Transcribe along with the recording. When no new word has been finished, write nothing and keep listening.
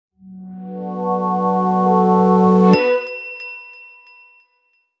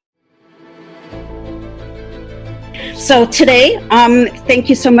So today, thank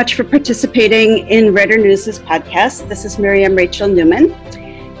you so much for participating in Rhetor News' podcast. This is Miriam Rachel Newman,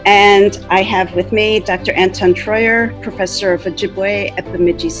 and I have with me Dr. Anton Troyer, professor of Ojibwe at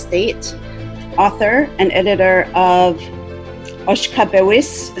Bemidji State, author and editor of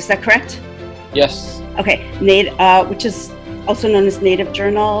Oshkabewis, is that correct? Yes. Okay, which is also known as Native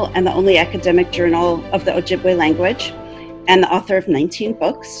Journal and the only academic journal of the Ojibwe language, and the author of 19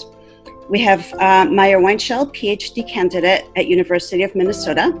 books. We have Meyer Weinshell, PhD candidate at University of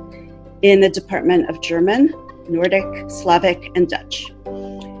Minnesota in the Department of German, Nordic, Slavic, and Dutch.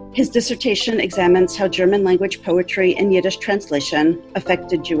 His dissertation examines how German language poetry and Yiddish translation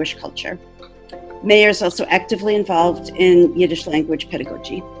affected Jewish culture. Meyer is also actively involved in Yiddish language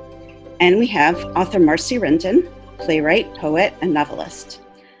pedagogy. And we have author Marcy Rendon, playwright, poet, and novelist.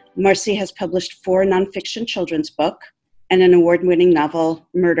 Marcy has published 4 nonfiction children's books and an award-winning novel,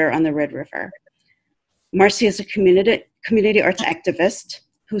 Murder on the Red River. Marcy is a community arts activist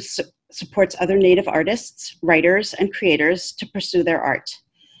who supports other Native artists, writers, and creators to pursue their art.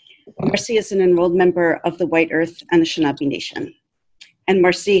 Marcy is an enrolled member of the White Earth Anishinaabe Nation. And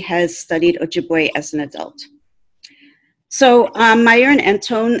Marcy has studied Ojibwe as an adult. So Meyer and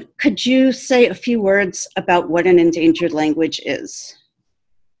Anton, could you say a few words about what an endangered language is?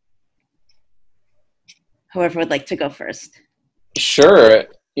 Whoever would like to go first. Sure.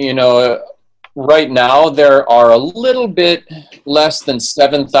 Right now there are a little bit less than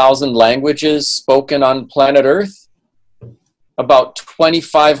 7,000 languages spoken on planet Earth. About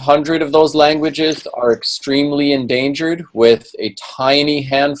 2,500 of those languages are extremely endangered, with a tiny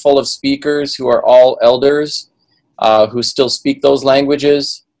handful of speakers who are all elders who still speak those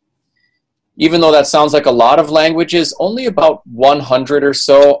languages. Even though that sounds like a lot of languages, only about 100 or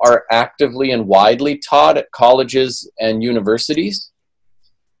so are actively and widely taught at colleges and universities.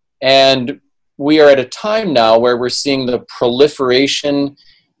 And we are at a time now where we're seeing the proliferation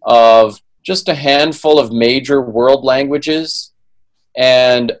of just a handful of major world languages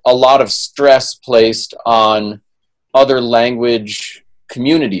and a lot of stress placed on other language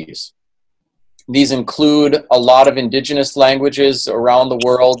communities. These include a lot of indigenous languages around the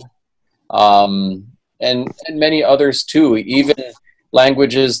world, and many others too, even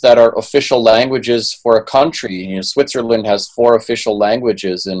languages that are official languages for a country. Switzerland has 4 official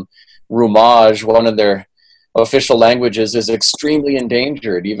languages, and Roumage, one of their official languages, is extremely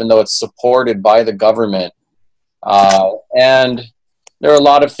endangered, even though it's supported by the government. And there are a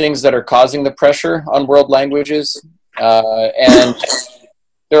lot of things that are causing the pressure on world languages, and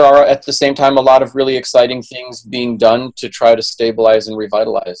there are at the same time a lot of really exciting things being done to try to stabilize and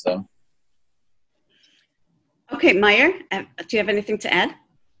revitalize them. Okay, Meyer, do you have anything to add?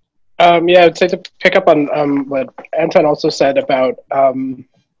 Yeah, I'd say to pick up on what Anton also said about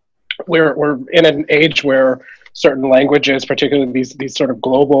we're in an age where certain languages, particularly these sort of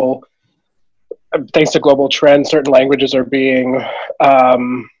global, thanks to global trends, certain languages are being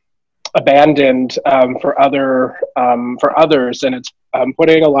abandoned for others, and it's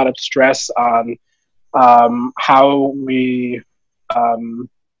putting a lot of stress on how we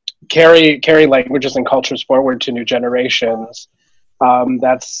carry languages and cultures forward to new generations.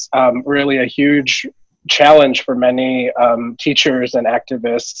 That's really a huge challenge for many teachers and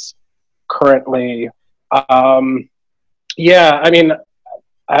activists currently. Yeah, I mean,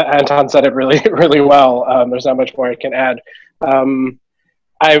 Anton said it really, really well. There's not much more I can add.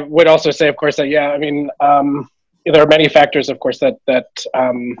 I would also say, of course, that, yeah, I mean, there are many factors, of course, that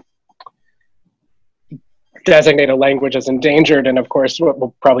designate a language as endangered, and of course what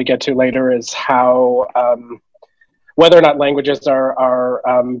we'll probably get to later is how whether or not languages are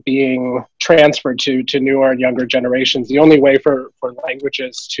being transferred to newer and younger generations. The only way for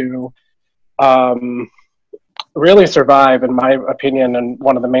languages to really survive, in my opinion, and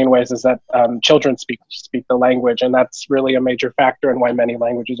one of the main ways, is that children speak the language, and that's really a major factor in why many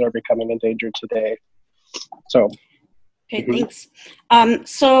languages are becoming endangered today. So okay, thanks.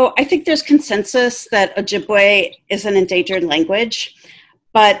 So I think there's consensus that Ojibwe is an endangered language,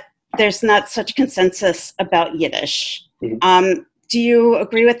 but there's not such consensus about Yiddish. Do you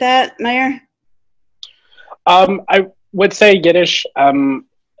agree with that, Meyer? I would say Yiddish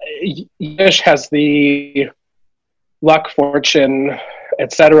has the luck, fortune,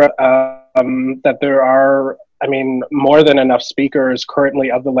 etc., that there are, I mean, more than enough speakers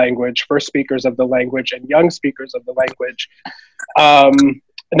currently of the language, first speakers of the language, and young speakers of the language,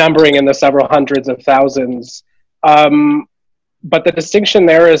 numbering in the several hundreds of thousands. But the distinction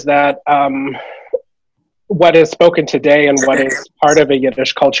there is that what is spoken today and what is part of a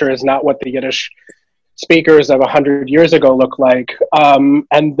Yiddish culture is not what the Yiddish speakers of 100 years ago look like.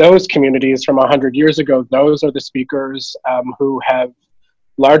 And those communities from 100 years ago, those are the speakers who have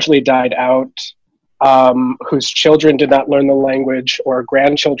largely died out, whose children did not learn the language or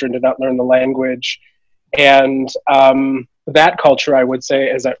grandchildren did not learn the language. And that culture, I would say,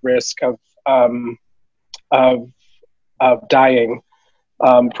 is at risk of dying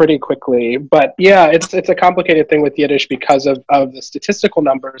pretty quickly. But yeah, it's a complicated thing with Yiddish because of the statistical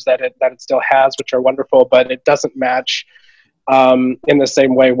numbers that it still has, which are wonderful, but it doesn't match in the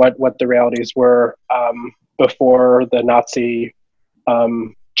same way what the realities were before the Nazi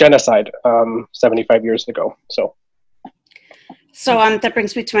genocide 75 years ago. So that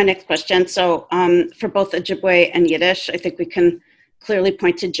brings me to my next question. So for both Ojibwe and Yiddish, I think we can clearly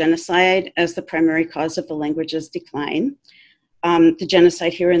point to genocide as the primary cause of the language's decline. The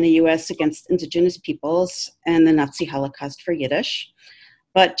genocide here in the US against indigenous peoples and the Nazi Holocaust for Yiddish.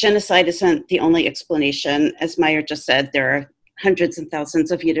 But genocide isn't the only explanation. As Meyer just said, there are hundreds and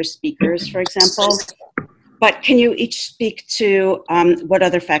thousands of Yiddish speakers, for example. But can you each speak to what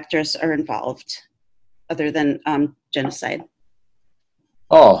other factors are involved other than genocide?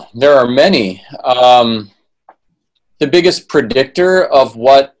 Oh, there are many. The biggest predictor of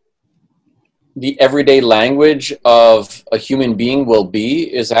what the everyday language of a human being will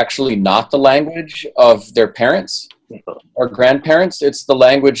be is actually not the language of their parents or grandparents. It's the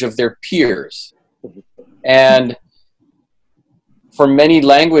language of their peers. And for many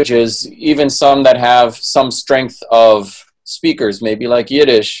languages, even some that have some strength of speakers, maybe like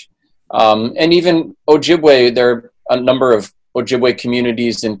Yiddish, and even Ojibwe, there are a number of Ojibwe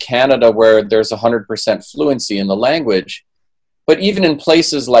communities in Canada where there's 100% fluency in the language. But even in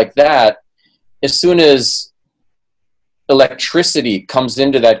places like that, as soon as electricity comes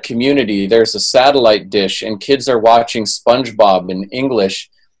into that community, there's a satellite dish and kids are watching SpongeBob in English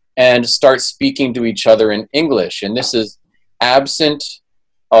and start speaking to each other in English. And this is absent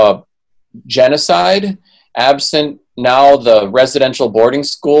genocide, absent now the residential boarding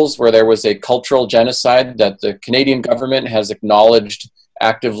schools where there was a cultural genocide that the Canadian government has acknowledged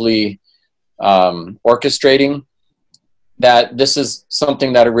actively orchestrating. That this is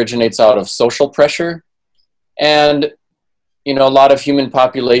something that originates out of social pressure. And, you know, a lot of human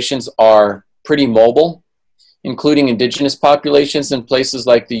populations are pretty mobile, including indigenous populations in places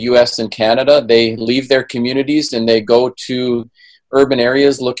like the US and Canada. They leave their communities and they go to urban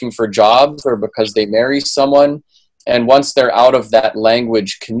areas looking for jobs or because they marry someone. And once they're out of that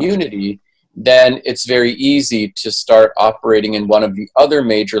language community, then it's very easy to start operating in one of the other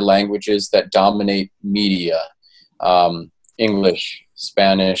major languages that dominate media. English,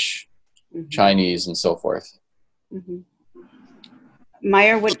 Spanish, Chinese, and so forth.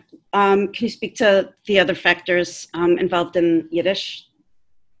 Meyer, can you speak to the other factors involved in Yiddish?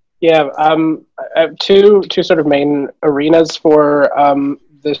 Yeah, I have two sort of main arenas for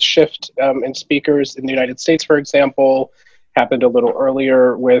this shift in speakers in the United States, for example, happened a little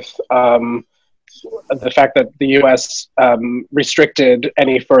earlier with the fact that the US restricted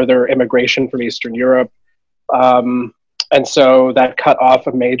any further immigration from Eastern Europe. And so that cut off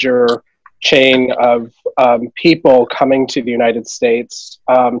a major chain of people coming to the United States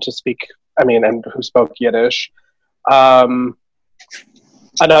to speak, and who spoke Yiddish.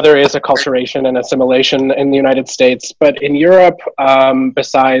 Another is acculturation and assimilation in the United States. But in Europe,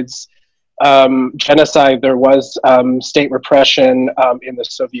 besides genocide, there was state repression in the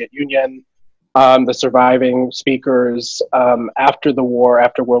Soviet Union. The surviving speakers after the war,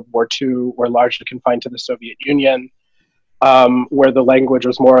 after World War II, were largely confined to the Soviet Union, where the language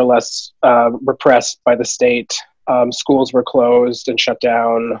was more or less repressed by the state. Schools were closed and shut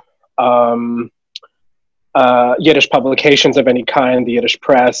down. Yiddish publications of any kind, the Yiddish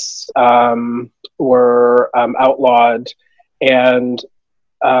press, were outlawed, and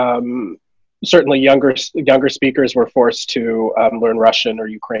certainly younger speakers were forced to learn Russian or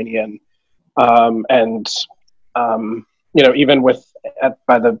Ukrainian. Even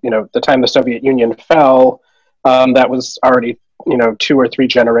by the time the Soviet Union fell, that was already 2 or 3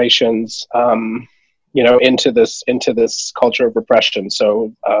 generations into this culture of repression.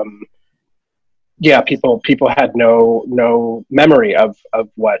 So people had no memory of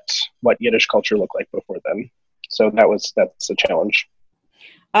what Yiddish culture looked like before then. So that's a challenge.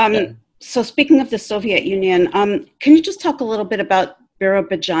 So speaking of the Soviet Union, can you just talk a little bit about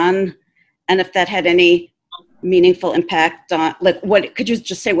Birobidzhan and if that had any meaningful impact on, could you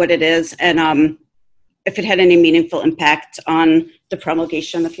just say what it is and if it had any meaningful impact on the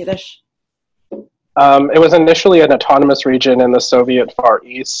promulgation of Yiddish? It was initially an autonomous region in the Soviet Far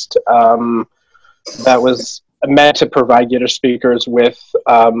East that was meant to provide Yiddish speakers with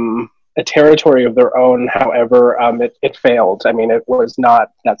a territory of their own. However, it failed. I mean, it was not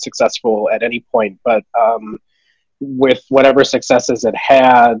that successful at any point, but with whatever successes it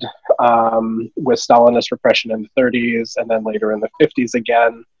had, with Stalinist repression in the 30s and then later in the 50s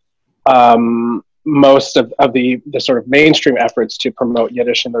again, most of the sort of mainstream efforts to promote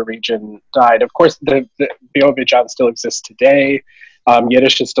Yiddish in the region died. Of course, the Białowieżan still exists today.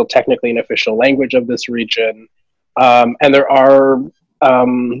 Yiddish is still technically an official language of this region. And there are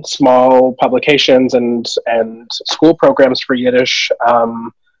small publications and school programs for Yiddish,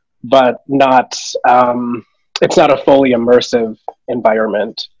 but not, it's not a fully immersive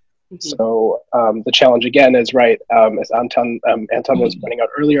environment. Mm-hmm. So the challenge again is, right, as Anton was pointing out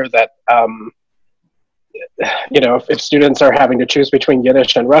earlier, that if students are having to choose between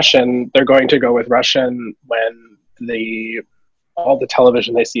Yiddish and Russian, they're going to go with Russian when all the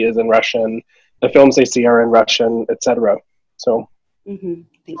television they see is in Russian, the films they see are in Russian, etc. So,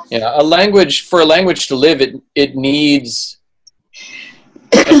 yeah, for a language to live, it needs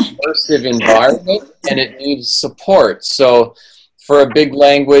an immersive environment and it needs support. So, for a big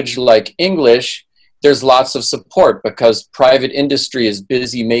language like English, there's lots of support because private industry is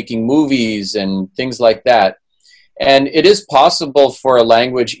busy making movies and things like that. And it is possible for a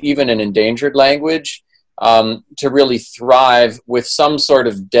language, even an endangered language, to really thrive with some sort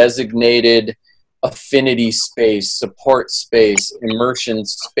of designated affinity space, support space, immersion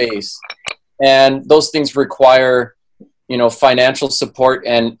space. And those things require, financial support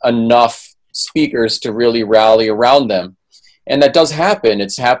and enough speakers to really rally around them. And that does happen.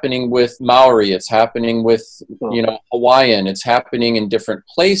 It's happening with Maori. It's happening with, Hawaiian. It's happening in different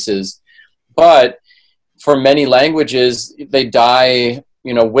places. But for many languages, they die,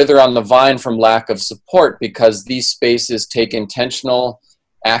 wither on the vine from lack of support because these spaces take intentional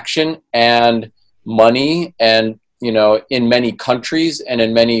action and money. And, in many countries and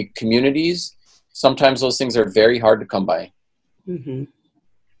in many communities, sometimes those things are very hard to come by. Mm-hmm.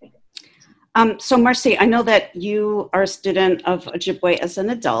 So Marcy, I know that you are a student of Ojibwe as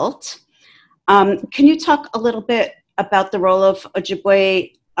an adult. Can you talk a little bit about the role of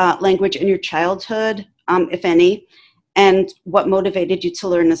Ojibwe language in your childhood, if any, and what motivated you to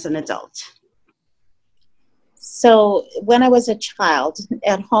learn as an adult? So when I was a child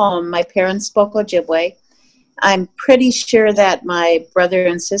at home, my parents spoke Ojibwe. I'm pretty sure that my brother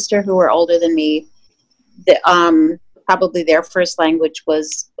and sister who were older than me, probably their first language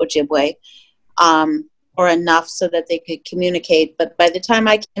was Ojibwe. Or enough so that they could communicate. But by the time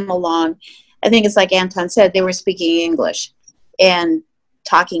I came along, I think it's like Anton said, they were speaking English and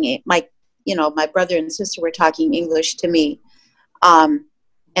talking. My brother and sister were talking English to me.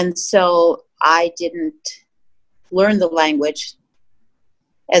 And so I didn't learn the language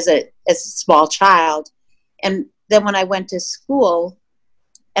as a small child. And then when I went to school,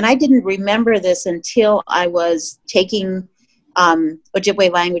 and I didn't remember this until I was taking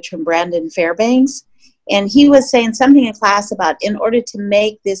Ojibwe language from Brandon Fairbanks, and he was saying something in class about in order to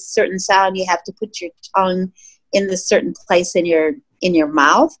make this certain sound, you have to put your tongue in this certain place in your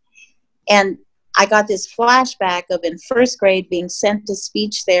mouth. And I got this flashback of in first grade being sent to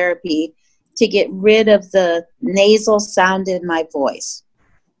speech therapy to get rid of the nasal sound in my voice.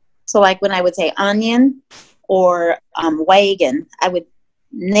 So like when I would say onion or wagon, I would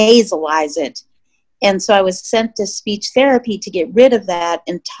nasalize it. And so I was sent to speech therapy to get rid of that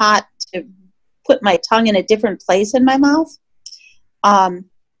and taught to put my tongue in a different place in my mouth.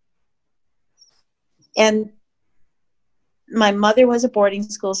 And my mother was a boarding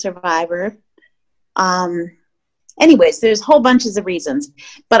school survivor. Anyways, there's whole bunches of reasons.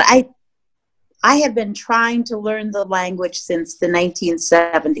 But I have been trying to learn the language since the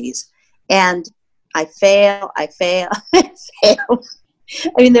 1970s. And I fail. I fail.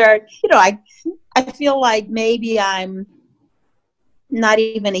 I mean, there are, I feel like maybe I'm not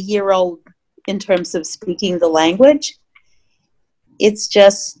even a year old in terms of speaking the language. It's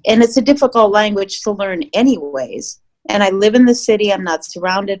just, and it's a difficult language to learn anyways. And I live in the city. I'm not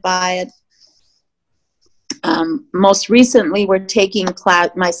surrounded by it. Most recently, we're taking class,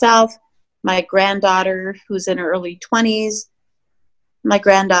 myself, my granddaughter who's in her early 20s, my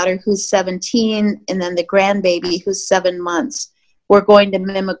granddaughter who's 17, and then the grandbaby who's 7 months. We're going to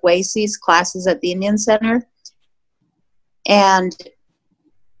Mimigwesi's classes at the Indian Center. And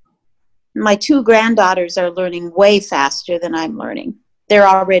my two granddaughters are learning way faster than I'm learning. They're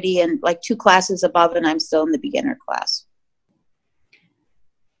already in like 2 classes above, and I'm still in the beginner class.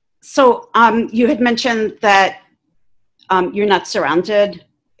 So you had mentioned that you're not surrounded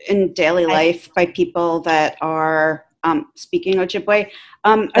in daily life by people that are speaking Ojibwe.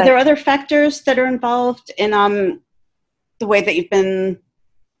 Are there other factors that are involved in the way that you've been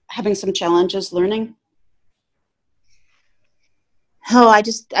having some challenges learning? Oh, I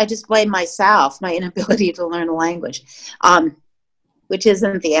just blame myself, my inability to learn a language, which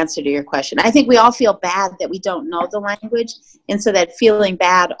isn't the answer to your question. I think we all feel bad that we don't know the language, and so that feeling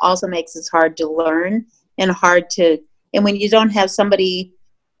bad also makes it hard to learn and and when you don't have somebody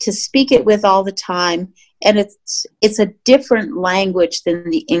to speak it with all the time, and it's a different language than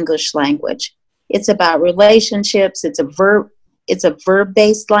the English language. It's about relationships. It's a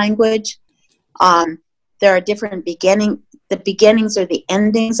verb-based language. There are different the beginnings or the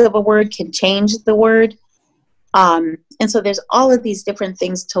endings of a word can change the word. And so there's all of these different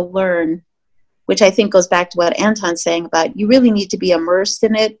things to learn, which I think goes back to what Anton's saying about you really need to be immersed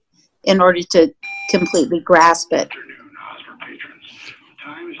in it in order to completely grasp it.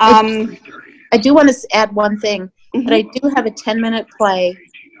 I do want to add one thing, that I do have a 10-minute play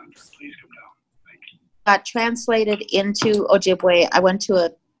got translated into Ojibwe. I went to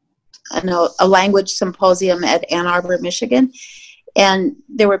a language symposium at Ann Arbor, Michigan, and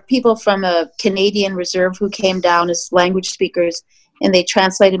there were people from a Canadian reserve who came down as language speakers, and they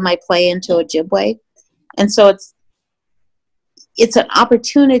translated my play into Ojibwe. And so it's an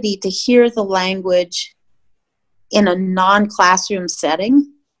opportunity to hear the language in a non-classroom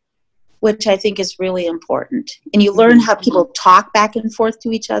setting, which I think is really important. And you learn how people talk back and forth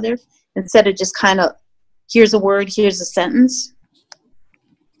to each other instead of just kind of, here's a word, here's a sentence.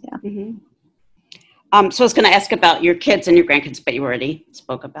 Yeah. So I was going to ask about your kids and your grandkids, but you already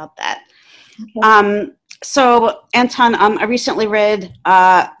spoke about that. Okay. So Anton, I recently read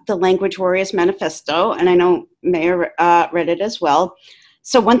the Language Warriors Manifesto, and I know Mayor read it as well.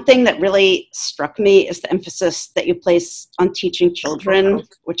 So one thing that really struck me is the emphasis that you place on teaching children,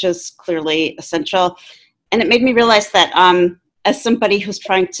 which is clearly essential. And it made me realize that as somebody who's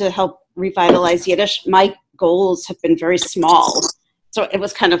trying to help revitalize Yiddish, my goals have been very small. So it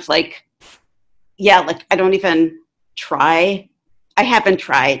was kind of like, I don't even try. I haven't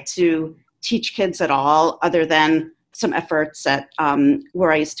tried to teach kids at all, other than some efforts at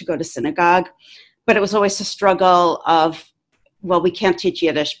where I used to go to synagogue. But it was always a struggle of, well, we can't teach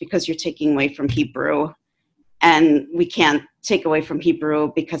Yiddish because you're taking away from Hebrew, and we can't take away from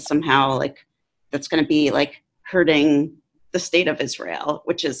Hebrew because somehow that's going to be hurting the state of Israel,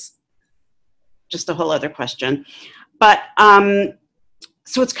 which is just a whole other question. But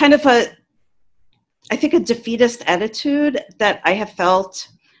so it's kind of I think a defeatist attitude that I have felt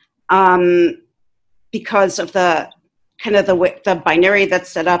because of the binary that's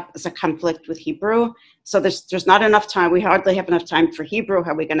set up as a conflict with Hebrew. So there's not enough time. We hardly have enough time for Hebrew.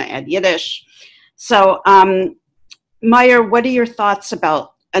 How are we going to add Yiddish? So Meyer, what are your thoughts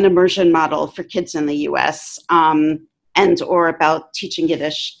about an immersion model for kids in the U.S. And or about teaching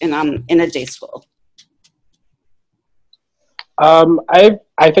Yiddish in a day school? I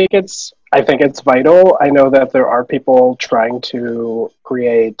think it's vital. I know that there are people trying to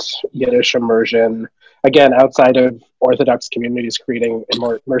create Yiddish immersion, again, outside of Orthodox communities, creating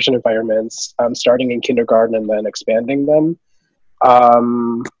immersion environments, starting in kindergarten and then expanding them.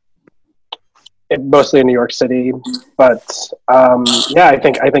 Mostly in New York City, but I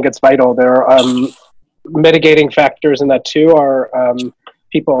think it's vital. There are mitigating factors in that too. Are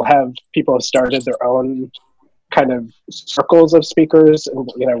people have started their own kind of circles of speakers,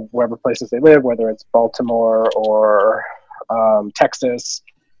 wherever places they live, whether it's Baltimore or Texas.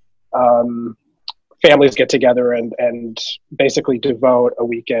 Families get together and basically devote a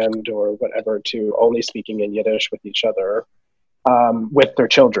weekend or whatever to only speaking in Yiddish with each other, with their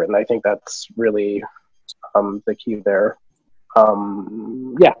children. I think that's really the key there.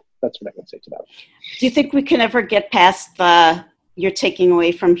 That's what I would say to that. Do you think we can ever get past you're taking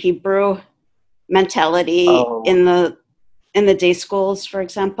away from Hebrew mentality in the day schools, for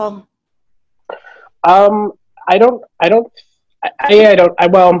example? I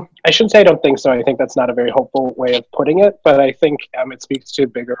shouldn't say I don't think so. I think that's not a very hopeful way of putting it, but I think it speaks to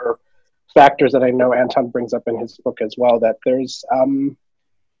bigger factors that I know Anton brings up in his book as well, that there's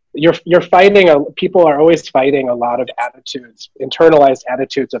you're fighting people are always fighting a lot of attitudes, internalized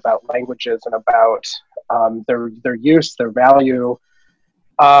attitudes about languages and about their use, their value.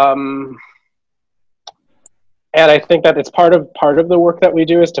 And I think that it's part of the work that we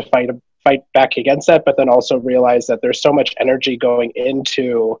do is to fight back against that, but then also realize that there's so much energy going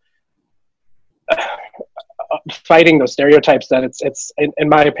into fighting those stereotypes that it's in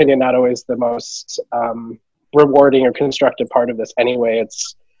my opinion not always the most rewarding or constructive part of this anyway.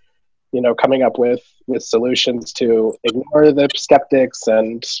 It's coming up with solutions to ignore the skeptics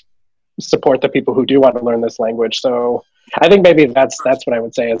and support the people who do want to learn this language. So I think maybe that's what I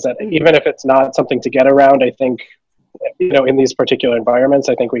would say, is that even if it's not something to get around, I think in these particular environments,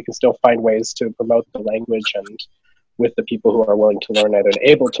 I think we can still find ways to promote the language, and with the people who are willing to learn it and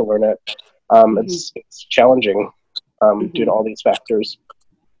able to learn it. It's challenging due to all these factors.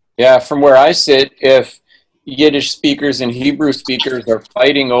 Yeah, from where I sit, if Yiddish speakers and Hebrew speakers are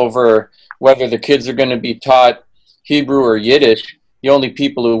fighting over whether the kids are going to be taught Hebrew or Yiddish, the only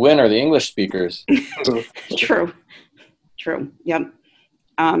people who win are the English speakers. True. Yep.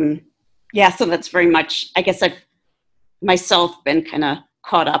 Yeah, so that's very much, I guess I've myself been kind of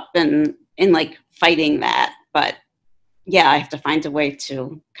caught up in like fighting that, but yeah, I have to find a way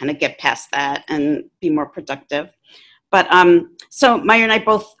to kind of get past that and be more productive. But so Maya and I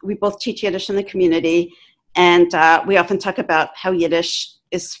both teach Yiddish in the community, and we often talk about how Yiddish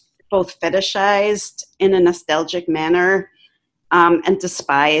is both fetishized in a nostalgic manner and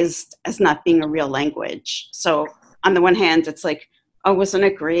despised as not being a real language. So on the one hand, it's like, oh, wasn't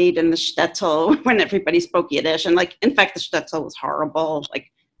it great in the shtetl when everybody spoke Yiddish? And like, in fact, the shtetl was horrible.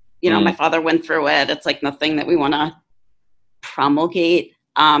 Like, my father went through it. It's like nothing that we want to promulgate.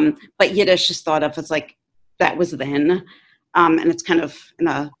 But Yiddish is thought of as like, that was then. And it's kind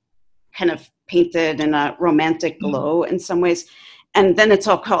of painted in a romantic glow in some ways. And then it's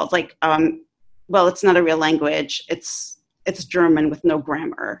all called like, well, it's not a real language. It's German with no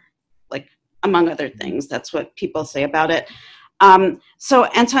grammar, like among other things. That's what people say about it. So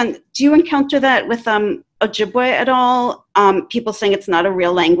Anton, do you encounter that with Ojibwe at all? People saying it's not a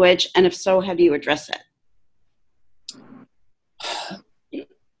real language, and if so, how do you address it?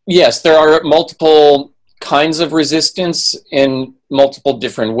 Yes, there are multiple kinds of resistance in multiple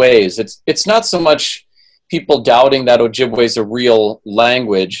different ways. It's not so much people doubting that Ojibwe is a real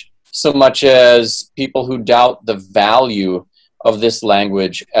language, so much as people who doubt the value of this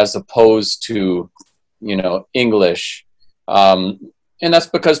language as opposed to, English. And that's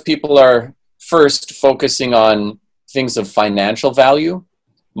because people are first focusing on things of financial value,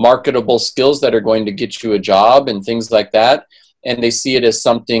 marketable skills that are going to get you a job and things like that. And they see it as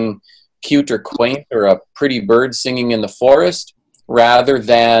something cute or quaint or a pretty bird singing in the forest rather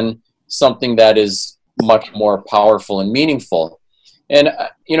than something that is much more powerful and meaningful. And,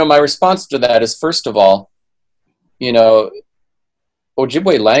 my response to that is, first of all,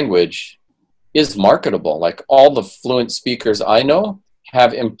 Ojibwe language is marketable. Like all the fluent speakers I know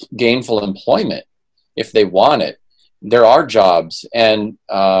have gainful employment if they want it. There are jobs, and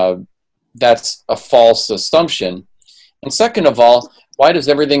that's a false assumption. And second of all, why does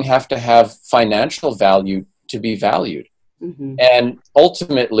everything have to have financial value to be valued? Mm-hmm. And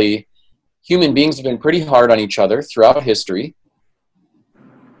ultimately, human beings have been pretty hard on each other throughout history.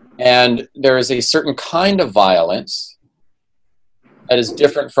 And there is a certain kind of violence that is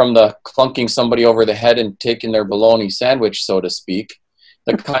different from the clunking somebody over the head and taking their bologna sandwich, so to speak.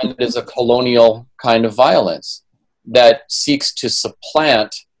 The kind that is a colonial kind of violence that seeks to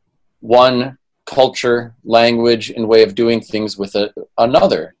supplant one culture, language, and way of doing things with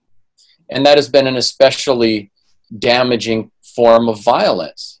another. And that has been an especially damaging form of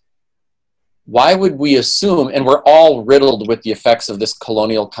violence. Why would we assume, and we're all riddled with the effects of this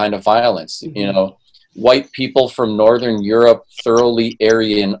colonial kind of violence, mm-hmm. White people from Northern Europe, thoroughly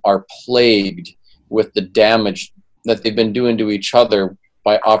Aryan, are plagued with the damage that they've been doing to each other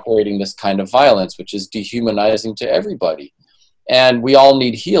by operating this kind of violence, which is dehumanizing to everybody. And we all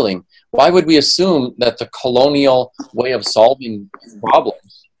need healing. Why would we assume that the colonial way of solving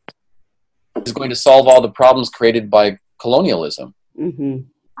problems is going to solve all the problems created by colonialism? Mm-hmm.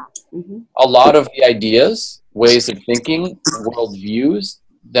 Mm-hmm. A lot of the ideas, ways of thinking, worldviews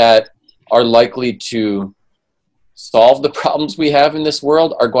that are likely to solve the problems we have in this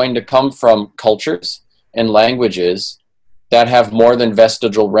world are going to come from cultures and languages that have more than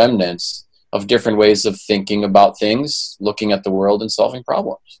vestigial remnants of different ways of thinking about things, looking at the world, and solving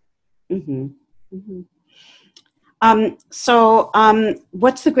problems. Mm-hmm. Mm-hmm. So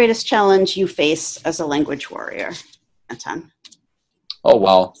what's the greatest challenge you face as a language warrior, Anton? Oh,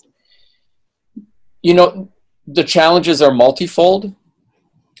 wow. The challenges are multifold.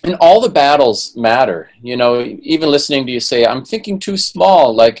 And all the battles matter. Even listening to you say, I'm thinking too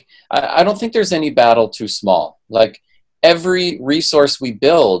small. Like, I don't think there's any battle too small. Like, every resource we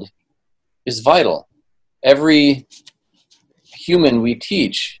build is vital. Every human we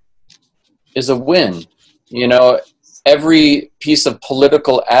teach is a win. Every piece of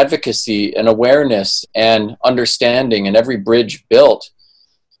political advocacy and awareness and understanding and every bridge built,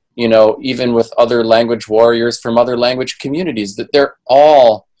 even with other language warriors from other language communities, that they're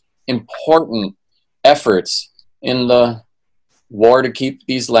all important efforts in the war to keep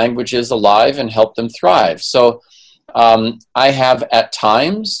these languages alive and help them thrive. So I have at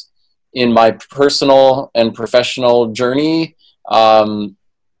times in my personal and professional journey,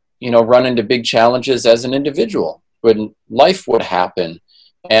 run into big challenges as an individual when life would happen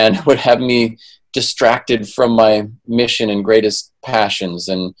and would have me distracted from my mission and greatest passions.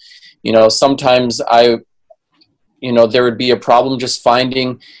 And, sometimes there would be a problem just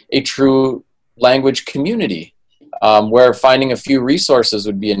finding a true language community, where finding a few resources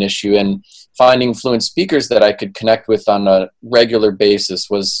would be an issue, and finding fluent speakers that I could connect with on a regular basis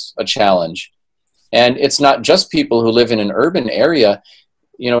was a challenge. And it's not just people who live in an urban area.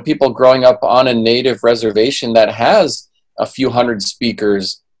 People growing up on a native reservation that has a few hundred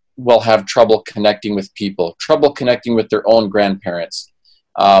speakers will have trouble connecting with people, trouble connecting with their own grandparents.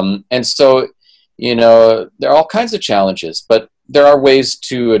 And so, there are all kinds of challenges, but there are ways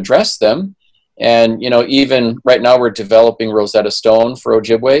to address them. And, even right now we're developing Rosetta Stone for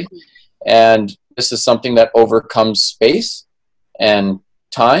Ojibwe. And this is something that overcomes space and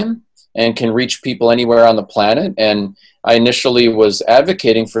time and can reach people anywhere on the planet. And I initially was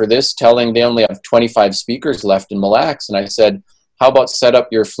advocating for this, telling they only have 25 speakers left in Mille Lacs. And I said, how about set up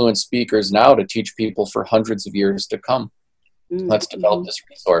your fluent speakers now to teach people for hundreds of years to come? Let's develop this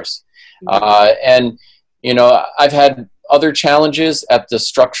resource. And, I've had other challenges at the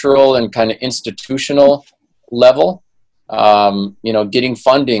structural and kind of institutional level. Getting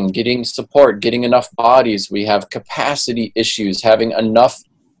funding, getting support, getting enough bodies. We have capacity issues, having enough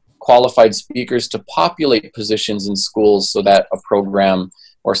qualified speakers to populate positions in schools so that a program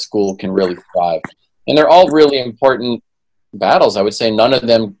or school can really thrive. And they're all really important battles. I would say none of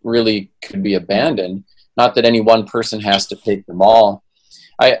them really could be abandoned. Not that any one person has to take them all.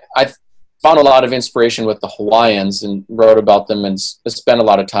 I found a lot of inspiration with the Hawaiians and wrote about them and spent a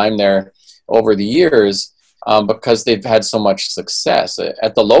lot of time there over the years. Because they've had so much success.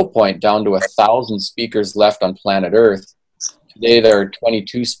 At the low point, down to 1,000 speakers left on planet Earth. Today there are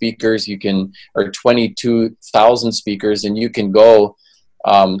 22 speakers, or 22,000 speakers, and you can go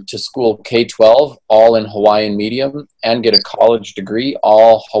to school K-12, all in Hawaiian medium, and get a college degree,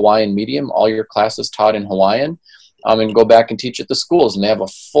 all Hawaiian medium, all your classes taught in Hawaiian, and go back and teach at the schools. And they have a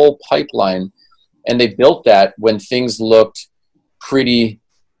full pipeline. And they built that when things looked pretty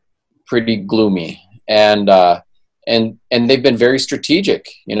gloomy. And they've been very strategic.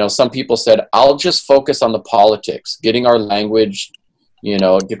 Some people said, I'll just focus on the politics, getting our language,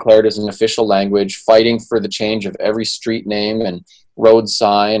 declared as an official language, fighting for the change of every street name and road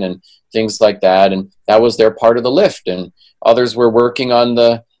sign and things like that. And that was their part of the lift. And others were working on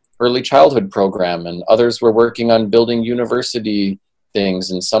the early childhood program, and others were working on building university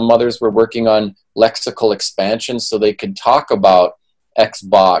things. And some others were working on lexical expansion so they could talk about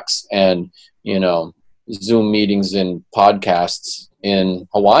Xbox and, Zoom meetings and podcasts in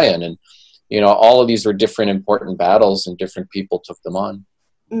Hawaiian. And, all of these were different important battles, and different people took them on.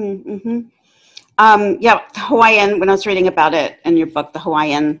 Mm-hmm. Hawaiian, when I was reading about it in your book, the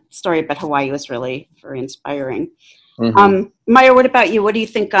Hawaiian story about Hawaii was really very inspiring. Mm-hmm. Maya, what about you? What do you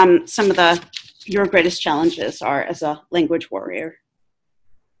think some of your greatest challenges are as a language warrior?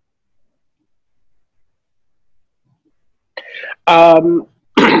 Not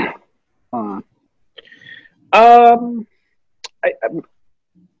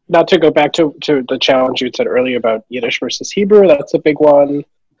to go back to the challenge you said earlier about Yiddish versus Hebrew, that's a big one.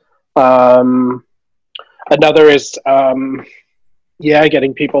 Another is,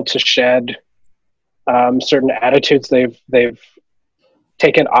 getting people to shed certain attitudes they've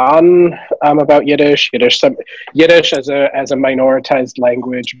taken on about Yiddish. Yiddish as a minoritized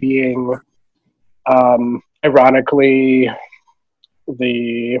language being, ironically,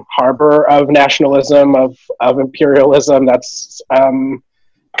 the harbor of nationalism, of imperialism. That's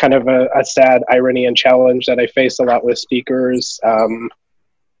kind of a sad irony and challenge that I face a lot with speakers. Can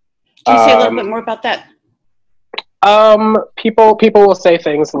you say a little bit more about that? People will say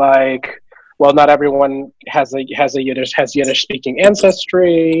things like, well, not everyone has Yiddish speaking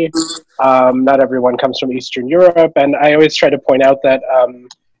ancestry. Not everyone comes from Eastern Europe. And I always try to point out that,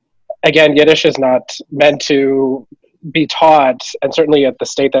 again, Yiddish is not meant to be taught, and certainly at the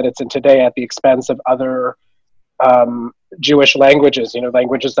state that it's in today, at the expense of other Jewish languages,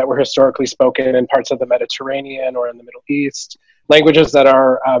 languages that were historically spoken in parts of the Mediterranean or in the Middle East, languages that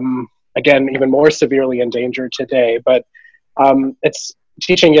are, again, even more severely endangered today. But it's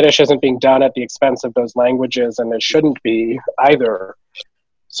teaching Yiddish isn't being done at the expense of those languages, and it shouldn't be either.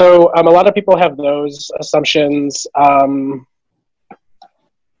 So a lot of people have those assumptions.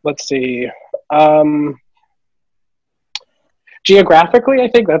 Let's see. Geographically, I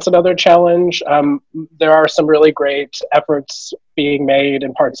think that's another challenge. There are some really great efforts being made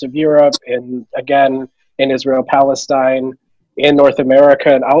in parts of Europe, in Israel, Palestine, in North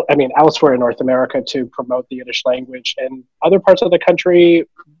America, and elsewhere in North America, to promote the Yiddish language. In other parts of the country,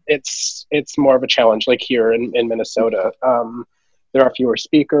 it's more of a challenge, like here in Minnesota. There are fewer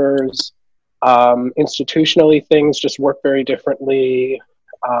speakers. Institutionally, things just work very differently.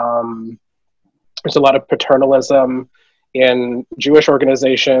 There's a lot of paternalism in Jewish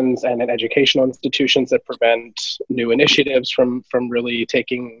organizations and in educational institutions that prevent new initiatives from really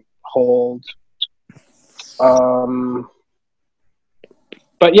taking hold.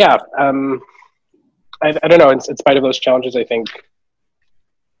 But yeah, I don't know. In spite of those challenges, I think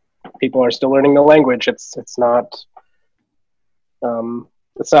people are still learning the language. It's not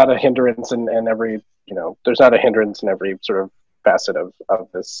a hindrance in every, there's not a hindrance in every sort of facet of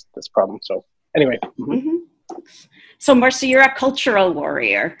this problem. So anyway. Mm-hmm. So Marcia, you're a cultural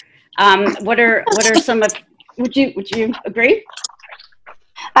warrior. What are some of, would you agree?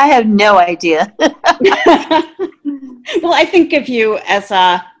 I have no idea. Well, I think of you as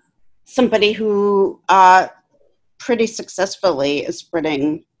somebody who pretty successfully is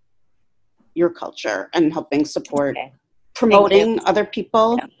spreading your culture and helping support, promoting other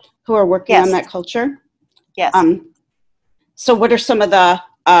people who are working on that culture. Yes. So what are some of the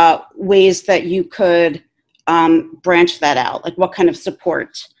ways that you could branch that out? Like what kind of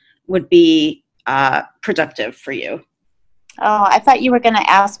support would be productive for you? Oh, I thought you were going to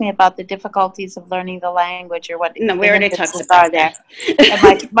ask me about the difficulties of learning the language, or what. No, we already talked about that.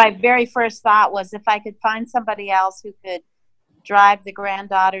 And my very first thought was, if I could find somebody else who could drive the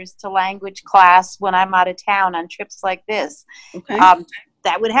granddaughters to language class when I'm out of town on trips like this, that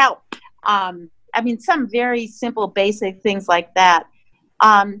would help. Some very simple, basic things like that.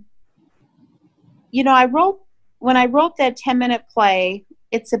 When I wrote that 10-minute play,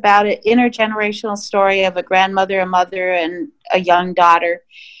 it's about an intergenerational story of a grandmother, a mother, and a young daughter.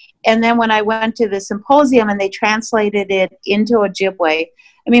 And then when I went to the symposium and they translated it into Ojibwe,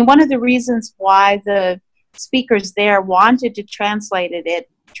 one of the reasons why the speakers there wanted to translate it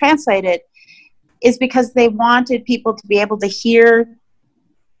is because they wanted people to be able to hear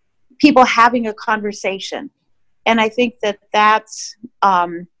people having a conversation. And I think that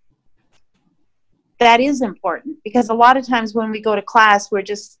is important, because a lot of times when we go to class, we're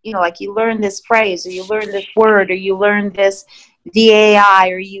just, like, you learn this phrase, or you learn this word, or you learn this DAI,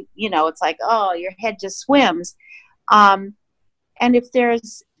 or it's like, oh, your head just swims. And if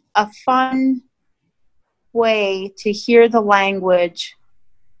there's a fun way to hear the language,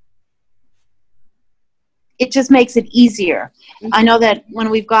 it just makes it easier. Mm-hmm. I know that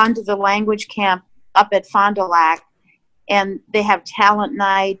when we've gone to the language camp up at Fond du Lac, and they have talent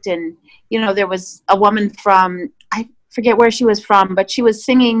night, and there was a woman from, I forget where she was from, but she was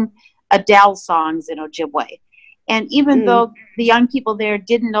singing Adele songs in Ojibwe. And even though the young people there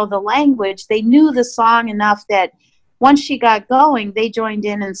didn't know the language, they knew the song enough that once she got going, they joined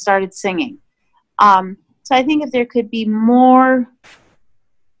in and started singing. So I think if there could be more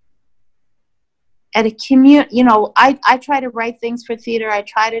at a community, I try to write things for theater. I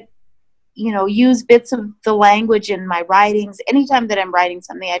try to use bits of the language in my writings. Anytime that I'm writing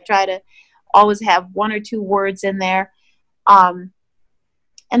something, I try to always have one or two words in there. And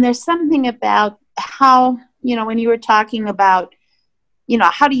there's something about how, when you were talking about,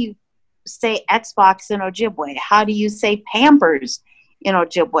 how do you say Xbox in Ojibwe? How do you say Pampers in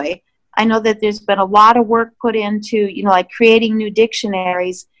Ojibwe? I know that there's been a lot of work put into, like creating new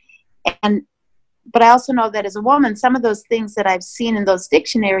dictionaries. But I also know that as a woman, some of those things that I've seen in those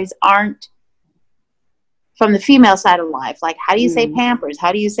dictionaries aren't from the female side of life. Like, how do you say Pampers?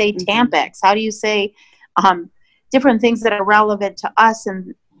 How do you say Tampax? How do you say different things that are relevant to us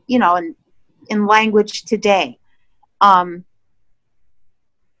and, in language today? So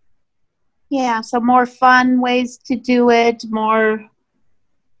more fun ways to do it, more,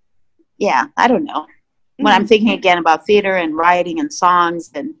 I don't know. When I'm thinking again about theater and writing and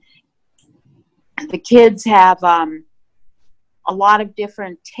songs, and the kids have a lot of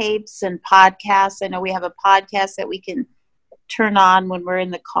different tapes and podcasts. I know we have a podcast that we can turn on when we're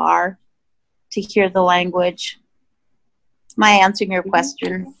in the car to hear the language. Am I answering your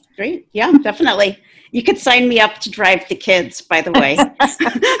question? Great. Yeah, definitely. You could sign me up to drive the kids, by the way.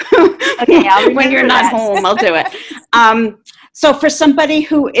 Okay, when you're not home, I'll do it. So for somebody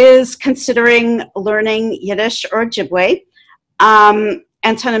who is considering learning Yiddish or Ojibwe, Anton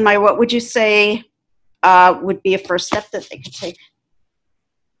and Maya, what would you say would be a first step that they could take?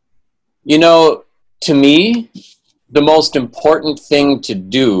 To me, the most important thing to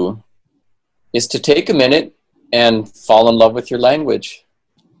do is to take a minute and fall in love with your language.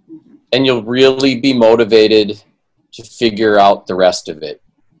 And you'll really be motivated to figure out the rest of it.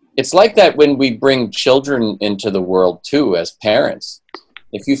 it's like that when we bring children into the world too, as parents.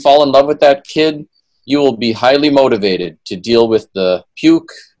 If you fall in love with that kid, you will be highly motivated to deal with the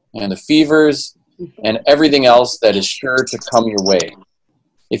puke and the fevers and everything else that is sure to come your way.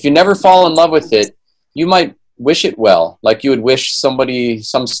 If you never fall in love with it, you might wish it well, like you would wish somebody,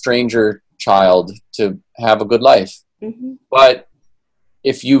 some stranger child, to have a good life. Mm-hmm. But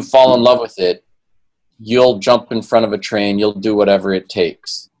if you fall in love with it, you'll jump in front of a train, you'll do whatever it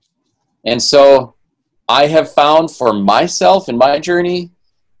takes. And so I have found for myself in my journey,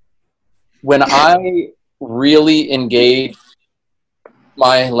 when I really engaged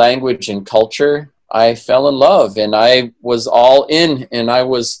my language and culture, I fell in love and I was all in and I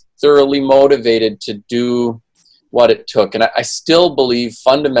was thoroughly motivated to do what it took. And I still believe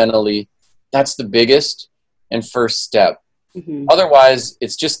fundamentally that's the biggest and first step. Mm-hmm. Otherwise,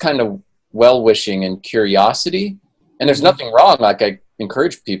 it's just kind of well-wishing and curiosity. And there's nothing wrong. Like, I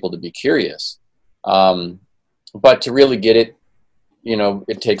encourage people to be curious. But to really get it, you know,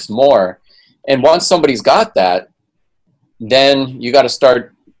 it takes more. And once somebody's got that, then you got to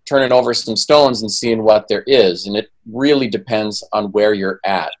start turning over some stones and seeing what there is. And it really depends on where you're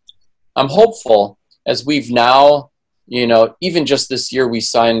at. I'm hopeful, as we've now, you know, even just this year, we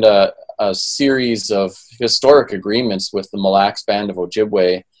signed a series of historic agreements with the Mille Lacs Band of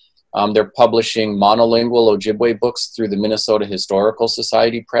Ojibwe. They're publishing monolingual Ojibwe books through the Minnesota Historical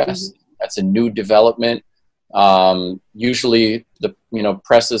Society Press. Mm-hmm. That's a new development. Usually the, you know,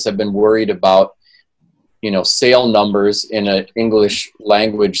 presses have been worried about, you know, sale numbers in an English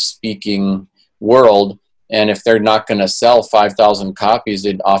language speaking world. And if they're not going to sell 5,000 copies,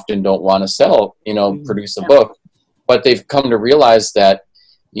 they often don't want to sell, you know, produce a book. But they've come to realize that,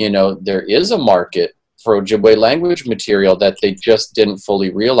 you know, there is a market for Ojibwe language material that they just didn't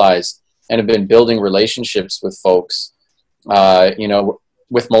fully realize, and have been building relationships with folks. You know,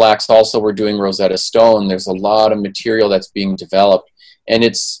 with Mille Lacs also, we're doing Rosetta Stone. There's a lot of material that's being developed, and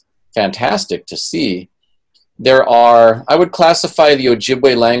it's fantastic to see. There are, I would classify the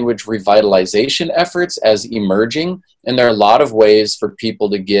Ojibwe language revitalization efforts as emerging, and there are a lot of ways for people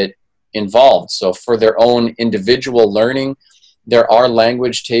to get involved. So for their own individual learning, there are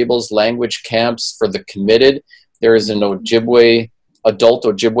language tables, language camps for the committed. There is an Ojibwe, adult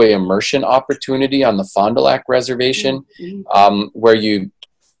Ojibwe immersion opportunity on the Fond du Lac Reservation, where you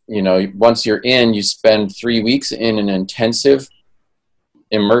know, once you're in, you spend 3 weeks in an intensive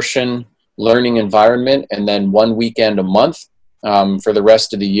immersion learning environment, and then 1 weekend a month for the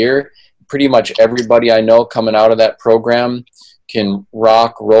rest of the year. Pretty much everybody I know coming out of that program can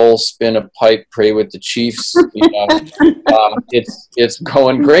rock, roll, spin a pipe, pray with the chiefs. You know, it's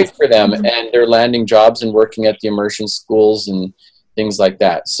going great for them, and they're landing jobs and working at the immersion schools and things like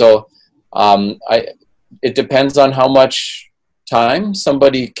that. So it depends on how much time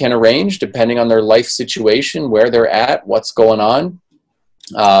somebody can arrange, depending on their life situation, where they're at, what's going on.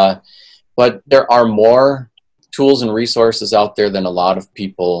 But there are more tools and resources out there than a lot of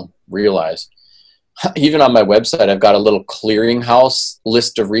people realize. Even on my website, I've got a little clearinghouse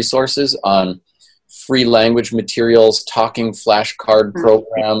list of resources on free language materials, talking flashcard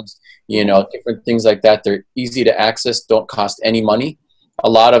programs, you know, different things like that. They're easy to access, don't cost any money. A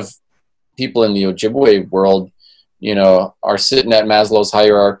lot of people in the Ojibwe world, you know, are sitting at Maslow's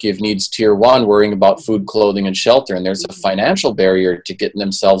hierarchy of needs tier 1, worrying about food, clothing, and shelter. And there's a financial barrier to getting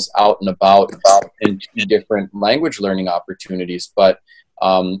themselves out and about into different language learning opportunities. But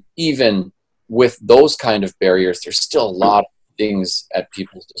even with those kind of barriers, there's still a lot of things at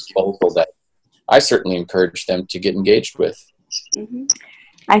people's disposal that I certainly encourage them to get engaged with. Mm-hmm.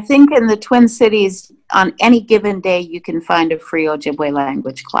 I think in the Twin Cities, on any given day, you can find a free Ojibwe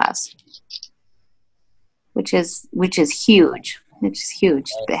language class, which is huge. It's huge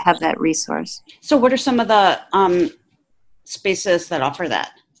to have that resource. So what are some of the spaces that offer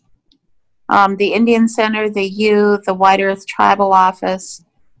that? The Indian Center, the U, the White Earth Tribal Office.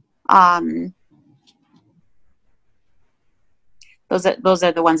 Those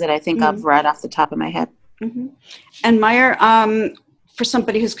are the ones that I think of right off the top of my head. Mm-hmm. And Meyer, for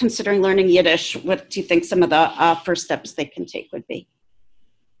somebody who's considering learning Yiddish, what do you think some of the first steps they can take would be?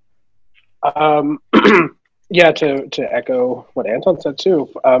 Yeah, to echo what Anton said too,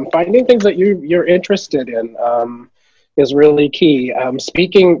 finding things that you're interested in is really key.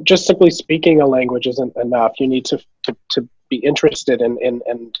 Simply speaking a language isn't enough. You need to be interested and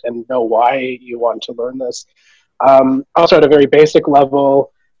know why you want to learn this. Also, at a very basic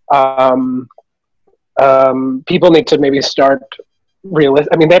level, people need to maybe start they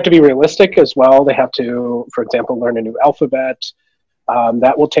have to be realistic as well. They have to, for example, learn a new alphabet.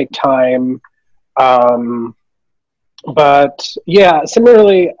 That will take time. But yeah,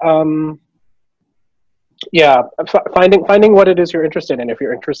 similarly, finding what it is you're interested in. If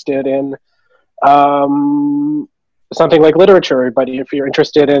you're interested in something like literature, but if you're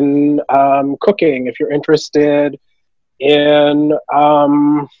interested in cooking, if you're interested in,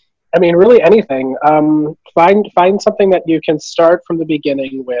 I mean, really anything, find something that you can start from the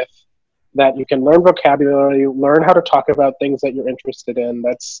beginning with, that you can learn vocabulary, learn how to talk about things that you're interested in.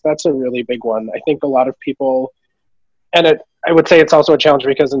 That's a really big one. I think a lot of people, and I would say it's also a challenge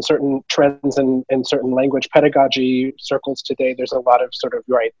because in certain trends and in certain language pedagogy circles today, there's a lot of sort of,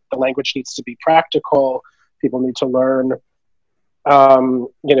 right, the language needs to be practical. People need to learn,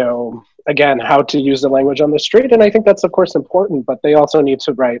 you know, again, how to use the language on the street. And I think that's, of course, important, but they also need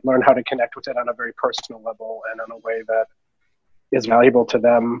to, right, learn how to connect with it on a very personal level and in a way that is valuable to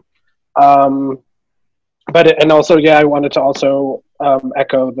them. And also, yeah, I wanted to also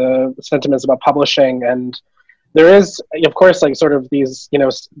echo the sentiments about publishing. And there is, of course, like sort of these, you know,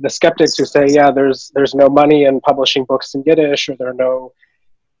 the skeptics who say, yeah, there's no money in publishing books in Yiddish, or there are no,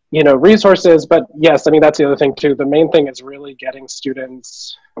 you know, resources. But yes, I mean, that's the other thing too. The main thing is really getting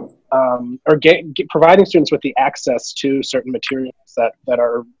students or providing students with the access to certain materials that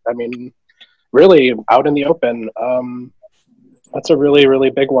are, I mean, really out in the open. That's a really, really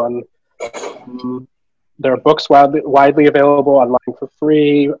big one. There are books widely available online for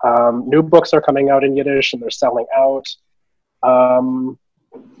free. New books are coming out in Yiddish and they're selling out.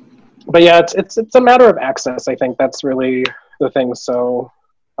 But yeah, it's a matter of access. I think that's really the thing. So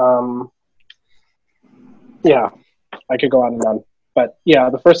yeah, I could go on and on. But yeah,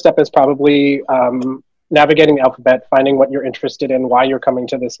 the first step is probably navigating the alphabet, finding what you're interested in, why you're coming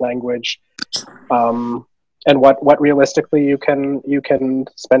to this language, and what realistically you can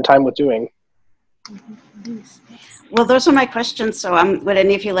spend time with doing. Well, those are my questions. So would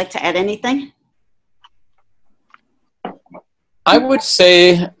any of you like to add anything? I would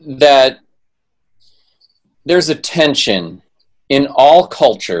say that there's a tension in all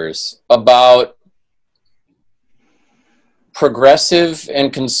cultures about progressive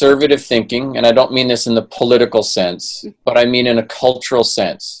and conservative thinking, and I don't mean this in the political sense, but I mean in a cultural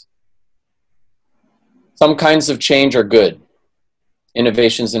sense. Some kinds of change are good.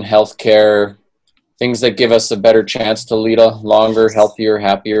 Innovations in healthcare, things that give us a better chance to lead a longer, healthier,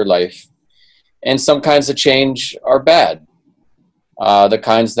 happier life. And some kinds of change are bad. The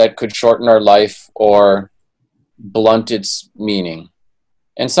kinds that could shorten our life or blunt its meaning.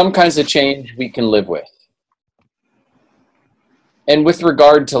 And some kinds of change we can live with. And with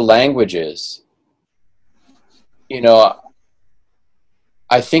regard to languages, you know,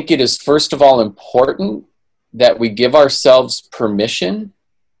 I think it is first of all important that we give ourselves permission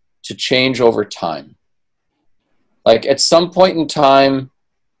to change over time. Like at some point in time,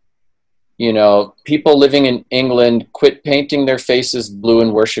 you know, people living in England quit painting their faces blue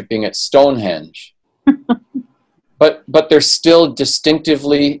and worshiping at Stonehenge. but they're still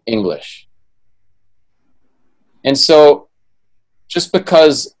distinctively English. And so just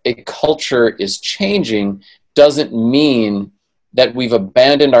because a culture is changing doesn't mean that we've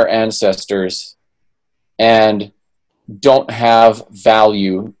abandoned our ancestors and don't have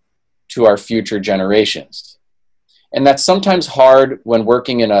value to our future generations. And that's sometimes hard when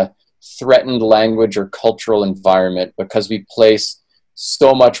working in a threatened language or cultural environment because we place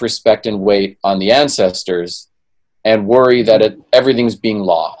so much respect and weight on the ancestors and worry that everything's being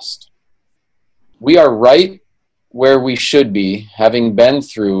lost. We are right where we should be, having been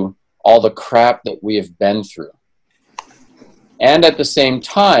through all the crap that we have been through. And at the same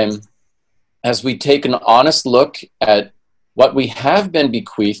time, as we take an honest look at what we have been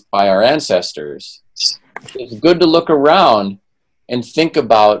bequeathed by our ancestors, it's good to look around and think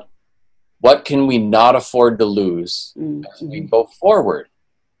about what can we not afford to lose as we go forward.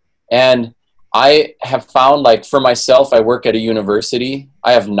 And I have found, like for myself, I work at a university.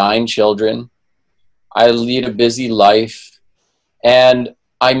 I have 9 children. I lead a busy life. And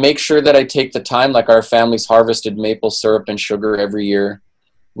I make sure that I take the time, like our family's harvested maple syrup and sugar every year.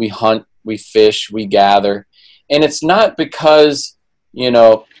 We hunt, we fish, we gather. And it's not because, you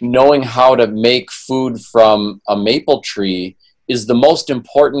know, knowing how to make food from a maple tree is the most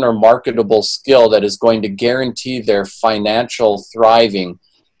important or marketable skill that is going to guarantee their financial thriving,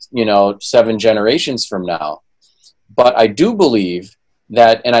 you know, 7 generations from now. But I do believe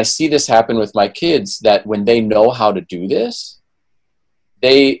that, and I see this happen with my kids, that when they know how to do this,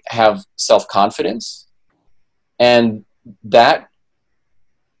 they have self-confidence, and that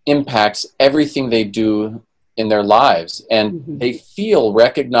impacts everything they do in their lives. And they feel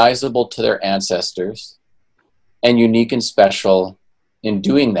recognizable to their ancestors and unique and special in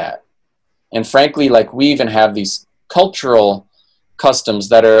doing that. And frankly, like we even have these cultural customs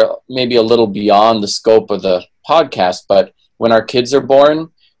that are maybe a little beyond the scope of the podcast, but when our kids are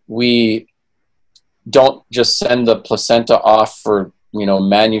born, we don't just send the placenta off for,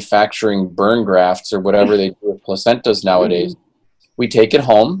 manufacturing burn grafts or whatever they do with placentas nowadays. We take it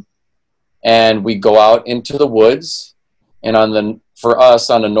home and we go out into the woods, and for us,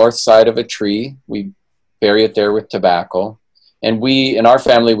 on the north side of a tree, we bury it there with tobacco. And in our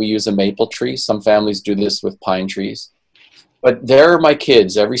family, we use a maple tree. Some families do this with pine trees. But there are my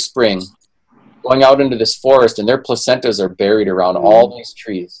kids every spring going out into this forest, and their placentas are buried around all these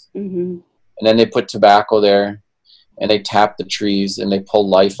trees. And then they put tobacco there, and they tap the trees, and they pull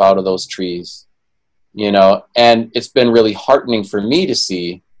life out of those trees. And it's been really heartening for me to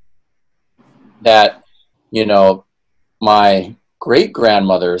see that, my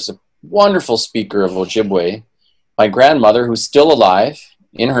great-grandmother is a wonderful speaker of Ojibwe. My grandmother, who's still alive,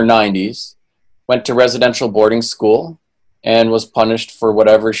 in her 90s, went to residential boarding school and was punished for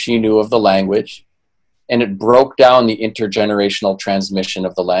whatever she knew of the language. And it broke down the intergenerational transmission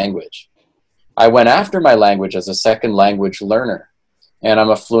of the language. I went after my language as a second language learner. And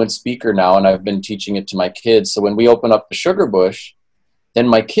I'm a fluent speaker now, and I've been teaching it to my kids. So when we open up the sugar bush, then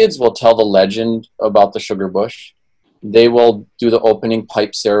my kids will tell the legend about the sugar bush. They will do the opening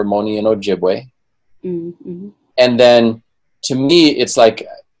pipe ceremony in Ojibwe. And then, to me, it's like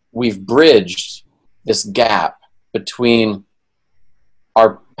we've bridged this gap between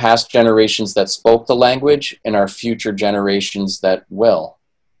our past generations that spoke the language and our future generations that will.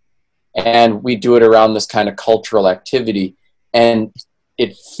 And we do it around this kind of cultural activity. And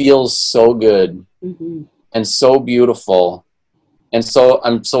it feels so good and so beautiful. And so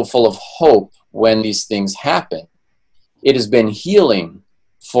I'm so full of hope when these things happen. It has been healing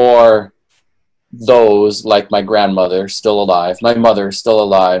for those like my grandmother, still alive, my mother, still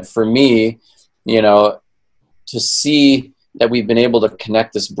alive. For me, to see that we've been able to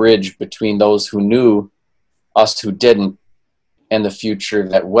connect this bridge between those who knew, us who didn't, and the future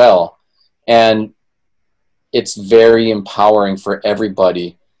that will. And it's very empowering for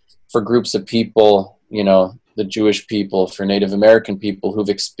everybody, for groups of people, the Jewish people, for Native American people who've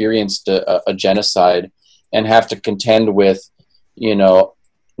experienced a genocide and have to contend with,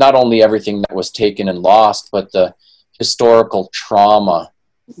 not only everything that was taken and lost, but the historical trauma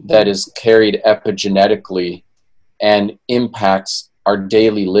that is carried epigenetically and impacts our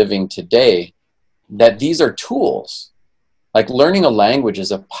daily living today, that these are tools. Like learning a language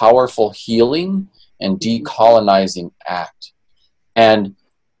is a powerful healing and decolonizing act. And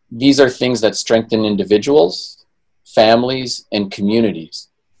these are things that strengthen individuals, families, and communities.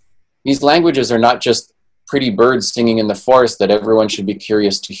 These languages are not just pretty birds singing in the forest that everyone should be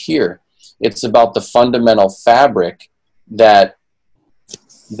curious to hear. It's about the fundamental fabric that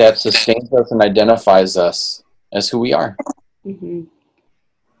sustains us and identifies us as who we are.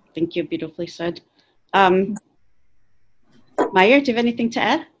 Thank you. Beautifully said. Meyer, do you have anything to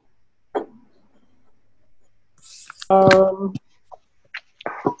add?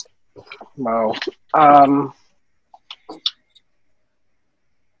 No.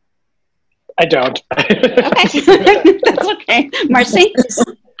 I don't. Okay. That's okay. Marcy?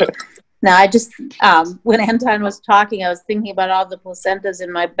 No, I just, when Anton was talking, I was thinking about all the placentas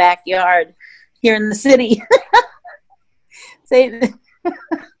in my backyard here in the city.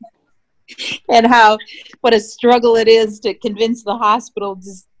 And what a struggle it is to convince the hospital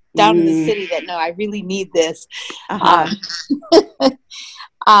just down in the city that, no, I really need this.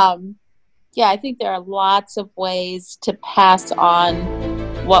 Yeah, I think there are lots of ways to pass on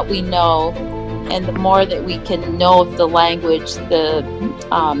what we know, and the more that we can know of the language, the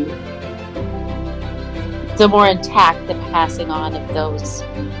more intact the passing on of those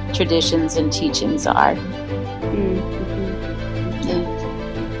traditions and teachings are.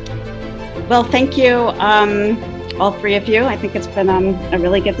 Well, thank you, all three of you. I think it's been a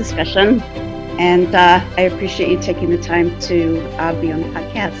really good discussion, and I appreciate you taking the time to be on the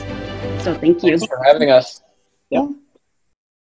podcast. So thank you. Thanks for having us. Yeah.